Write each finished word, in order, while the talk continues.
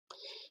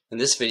In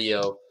this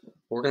video,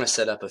 we're going to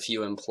set up a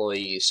few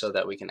employees so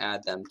that we can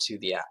add them to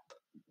the app.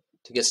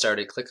 To get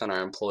started, click on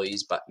our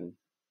Employees button.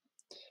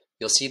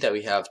 You'll see that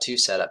we have two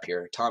set up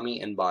here, Tommy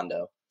and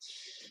Bondo.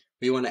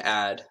 We want to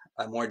add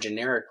a more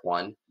generic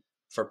one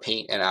for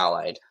Paint and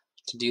Allied.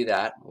 To do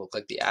that, we'll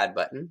click the Add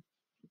button.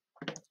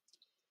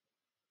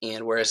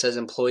 And where it says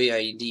Employee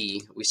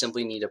ID, we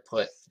simply need to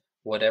put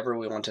whatever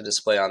we want to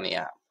display on the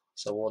app.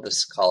 So we'll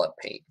just call it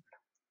Paint.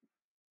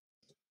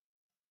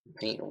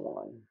 Paint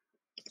 1.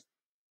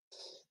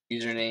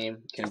 Username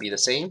can be the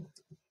same,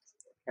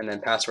 and then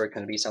password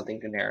can be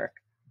something generic,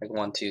 like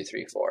 1, 2,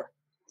 3, 4.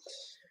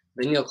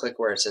 Then you'll click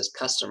where it says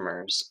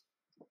Customers.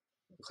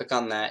 Click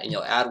on that, and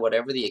you'll add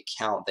whatever the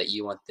account that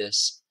you want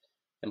this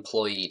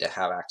employee to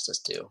have access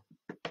to.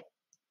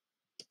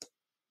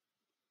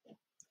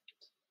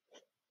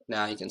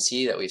 Now you can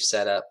see that we've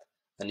set up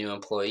a new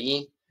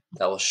employee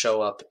that will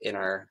show up in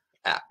our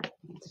app.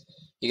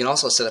 You can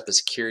also set up a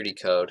security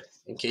code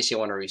in case you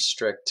want to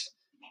restrict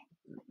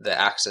the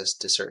access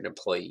to certain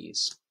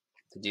employees.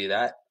 To do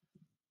that,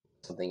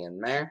 something in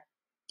there,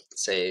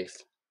 save.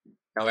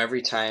 Now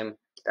every time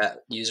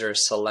that user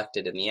is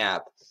selected in the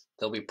app,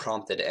 they'll be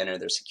prompted to enter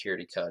their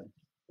security code.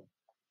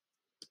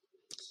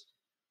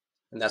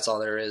 And that's all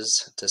there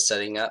is to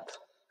setting up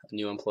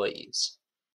new employees.